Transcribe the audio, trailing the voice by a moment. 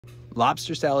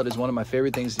Lobster salad is one of my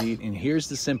favorite things to eat, and here's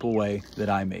the simple way that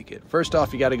I make it. First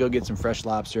off, you got to go get some fresh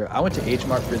lobster. I went to H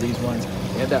Mart for these ones.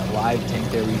 They have that live tank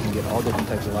there where you can get all different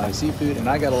types of live seafood, and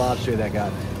I got a lobster that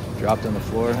got dropped on the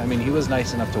floor. I mean, he was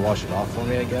nice enough to wash it off for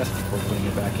me, I guess, before putting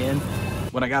it back in.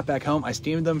 When I got back home, I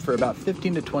steamed them for about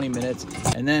 15 to 20 minutes,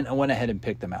 and then I went ahead and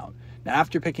picked them out. Now,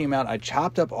 after picking them out, I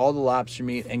chopped up all the lobster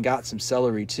meat and got some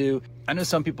celery too. I know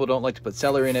some people don't like to put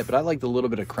celery in it, but I like the little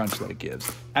bit of crunch that it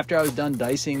gives. After I was done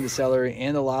dicing the celery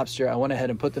and the lobster, I went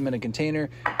ahead and put them in a container,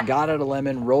 got out a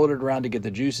lemon, rolled it around to get the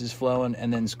juices flowing,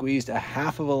 and then squeezed a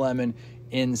half of a lemon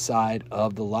inside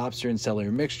of the lobster and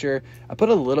celery mixture. I put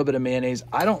a little bit of mayonnaise.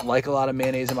 I don't like a lot of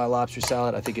mayonnaise in my lobster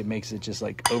salad. I think it makes it just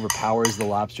like overpowers the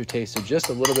lobster taste. So just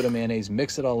a little bit of mayonnaise,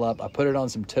 mix it all up. I put it on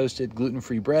some toasted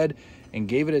gluten-free bread and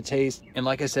gave it a taste. And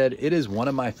like I said, it is one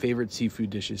of my favorite seafood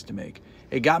dishes to make.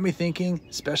 It got me thinking,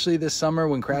 especially this summer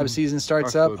when crab season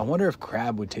starts up, I wonder if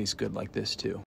crab would taste good like this too.